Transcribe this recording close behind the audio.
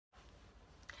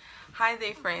Hi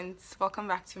there friends, welcome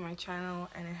back to my channel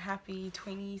and a happy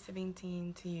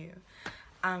 2017 to you.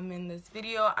 In this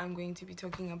video I'm going to be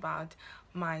talking about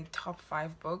my top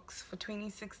 5 books for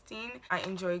 2016. I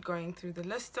enjoyed going through the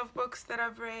list of books that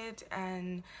I've read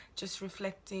and just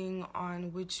reflecting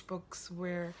on which books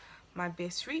were my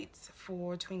best reads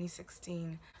for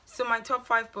 2016. So my top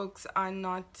 5 books are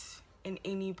not in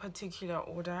any particular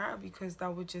order because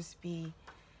that would just be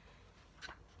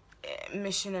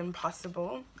Mission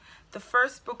Impossible. The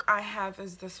first book I have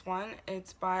is this one.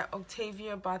 It's by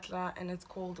Octavia Butler and it's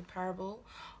called The Parable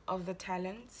of the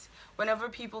Talents. Whenever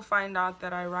people find out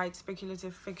that I write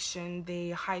speculative fiction, they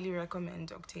highly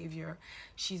recommend Octavia.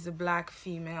 She's a black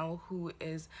female who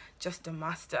is just a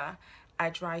master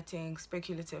at writing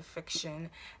speculative fiction.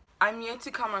 I'm yet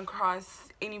to come across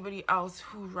anybody else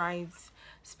who writes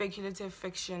speculative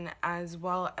fiction as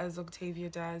well as Octavia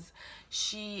does.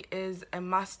 She is a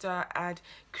master at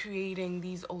creating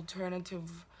these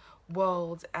alternative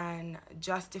worlds and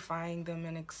justifying them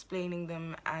and explaining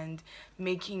them and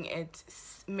making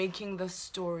the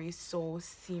story so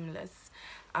seamless.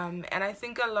 And I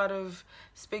think a lot of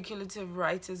speculative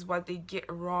writers, what they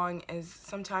get wrong is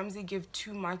sometimes they give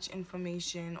too much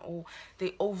information, or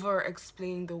they over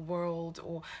explain the world,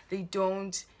 or they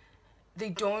don't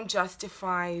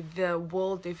justify the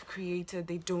world they've created.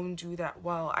 They don't do that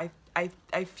well.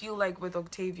 I feel like with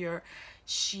Octavia,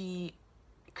 she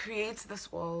creates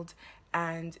this world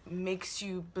and makes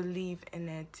you believe in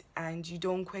it, and you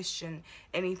don't question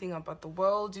anything about the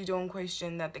world. You don't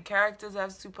question that the characters have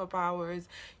superpowers.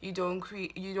 You don't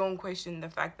question the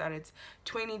fact that it's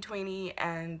 2020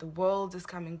 and the world is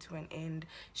coming to an end.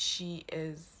 She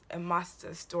is a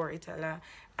master storyteller,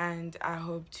 and I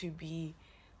hope to be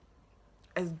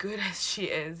as good as she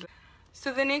is.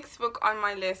 So the next book on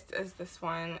my list is this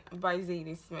one by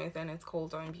Zadie Smith, and it's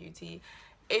called On Beauty.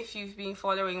 If you've been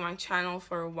following my channel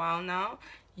for a while now,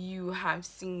 you have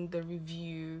seen the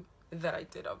review that I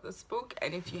did of this book,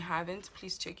 and if you haven't,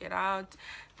 please check it out.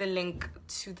 The link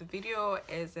to the video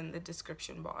is in the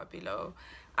description bar below.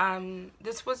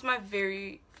 This was my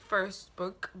very first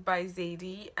book by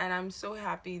Zadie, and I'm so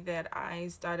happy that I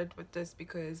started with this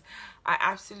because I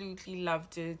absolutely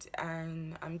loved it,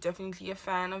 and I'm definitely a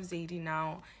fan of Zadie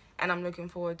now, and I'm looking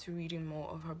forward to reading more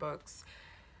of her books.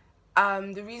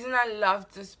 The reason I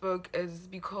loved this book is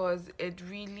because it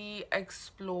really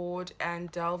explored and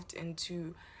delved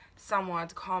into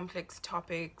somewhat complex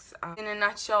topics. In a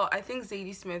nutshell, I think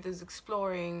Zadie Smith is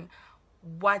exploring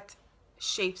what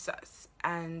shapes us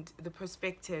and the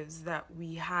perspectives that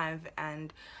we have,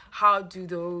 and how do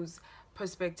those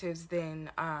perspectives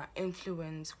then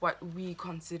influence what we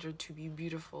consider to be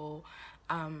beautiful,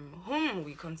 whom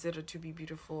we consider to be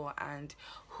beautiful, and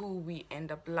who we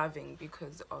end up loving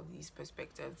because of these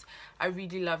perspectives. I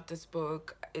really love this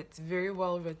book. It's very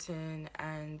well written,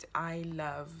 and I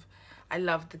love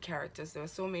the characters. There were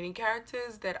so many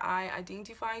characters that I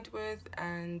identified with,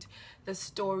 and the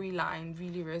storyline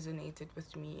really resonated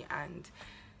with me. And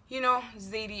you know,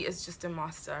 Zadie is just a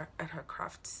master at her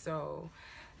craft, so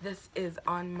this is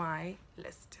on my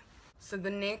list. So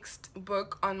the next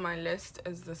book on my list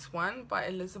is this one by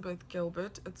Elizabeth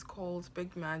Gilbert. It's called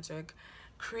Big Magic: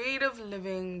 Creative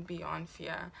Living Beyond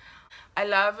Fear. I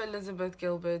love Elizabeth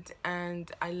Gilbert,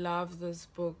 and I love this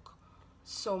book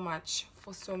so much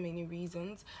for so many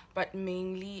reasons, but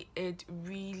mainly it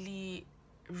really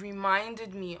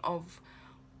reminded me of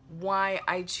why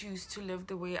I choose to live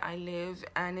the way I live,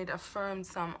 and it affirmed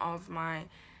some of my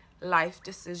life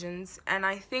decisions. And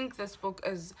I think this book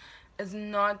is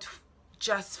not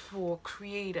just for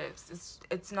creatives.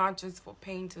 It's not just for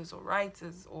painters or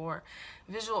writers or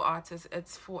visual artists.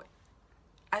 It's for,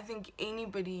 I think,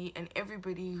 anybody and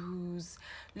everybody who's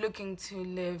looking to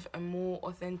live a more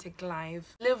authentic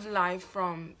life, live life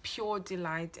from pure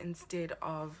delight instead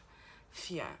of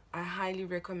fear. I highly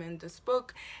recommend this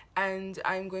book, and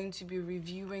I'm going to be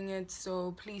reviewing it,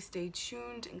 so please stay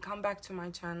tuned and come back to my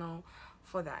channel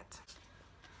for that.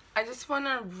 I just want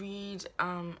to read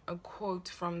a quote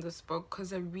from this book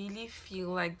because I really feel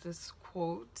like this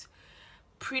quote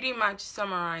pretty much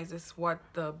summarizes what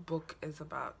the book is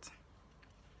about.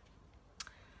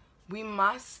 We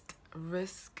must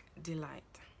risk delight.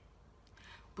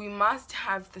 We must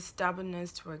have the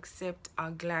stubbornness to accept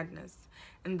our gladness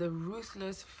in the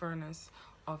ruthless furnace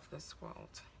of this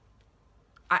world.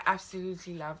 I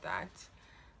absolutely love that.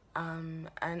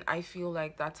 And I feel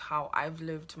like that's how I've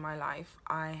lived my life.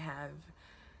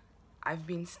 I've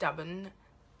been stubborn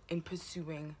in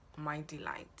pursuing my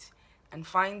delight and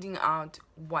finding out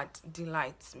what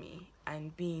delights me,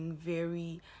 and being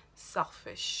very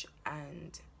selfish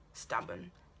and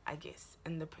stubborn I guess,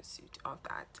 in the pursuit of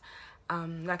that.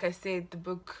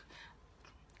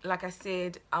 Like I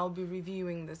said, I'll be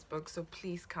reviewing this book, so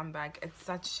please come back. It's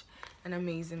such an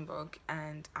amazing book,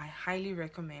 and I highly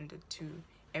recommend it to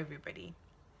everybody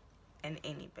and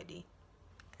anybody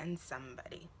and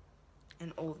somebody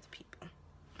and all the people.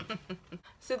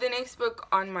 So the next book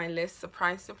on my list,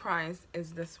 surprise surprise,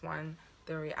 is this one,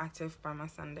 The Reactive by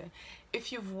Masande.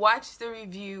 If you've watched the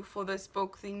review for this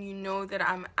book, then you know that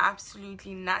I'm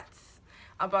absolutely nuts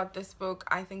about this book.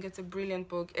 I think it's a brilliant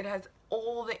book. It has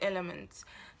all the elements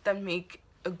that make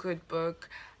a good book.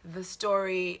 The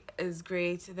story is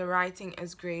great, the writing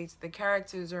is great, the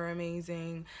characters are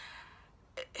amazing.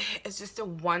 It's just a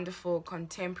wonderful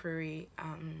contemporary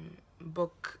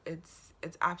book. It's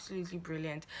absolutely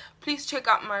brilliant. Please check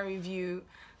out my review,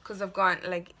 because I've gone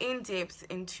like in depth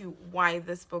into why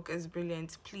this book is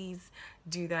brilliant. Please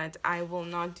do that. I will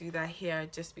not do that here,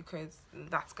 just because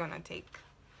that's gonna take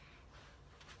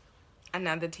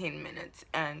another 10 minutes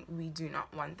and we do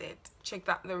not want that. Check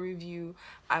out the review.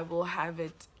 I will have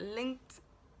it linked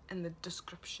in the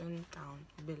description down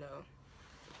below.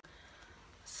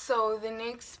 So the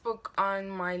next book on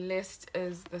my list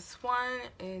is this one.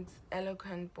 It's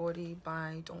Eloquent Body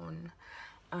by Dawn.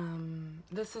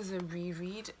 This is a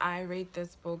reread. I read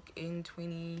this book in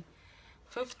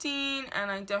 2015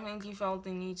 and I definitely felt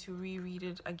the need to reread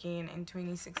it again in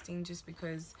 2016, just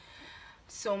because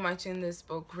so much in this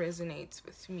book resonates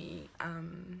with me.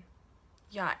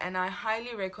 Yeah, and I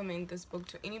highly recommend this book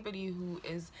to anybody who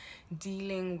is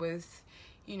dealing with,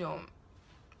 you know,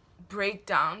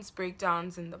 breakdowns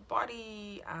in the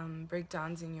body,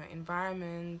 breakdowns in your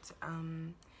environment.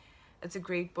 It's a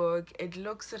great book. It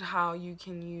looks at how you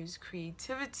can use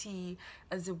creativity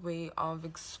as a way of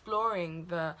exploring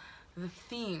the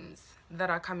themes that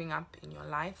are coming up in your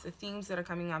life, the themes that are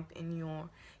coming up in your,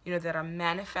 you know, that are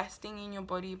manifesting in your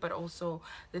body, but also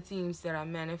the themes that are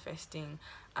manifesting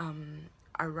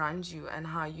around you, and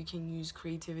how you can use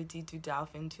creativity to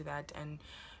delve into that and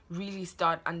really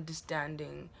start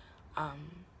understanding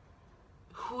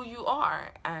who you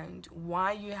are and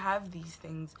why you have these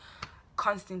things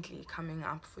constantly coming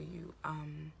up for you.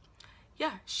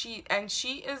 Yeah, she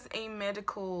is a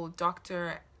medical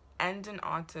doctor and an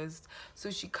artist,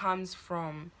 so she comes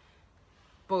from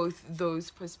both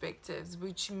those perspectives,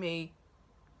 which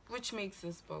makes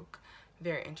this book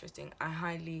very interesting. I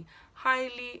highly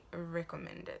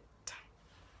recommend it.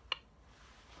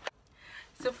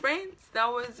 So friends, that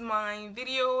was my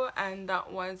video, and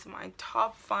that was my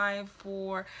top 5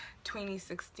 for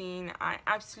 2016. I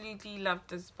absolutely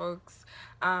loved these books.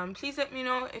 Please let me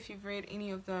know if you've read any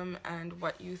of them and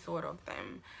what you thought of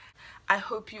them. I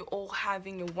hope you're all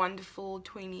having a wonderful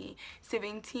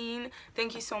 2017.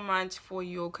 Thank you so much for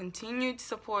your continued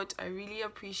support. I really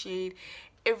appreciate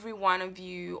every one of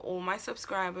you, all my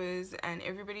subscribers, and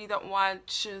everybody that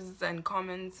watches and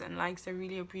comments and likes. I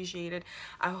really appreciate it.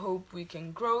 I hope we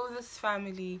can grow this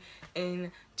family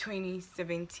in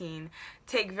 2017.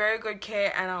 Take very good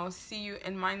care, and I'll see you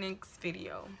in my next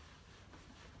video.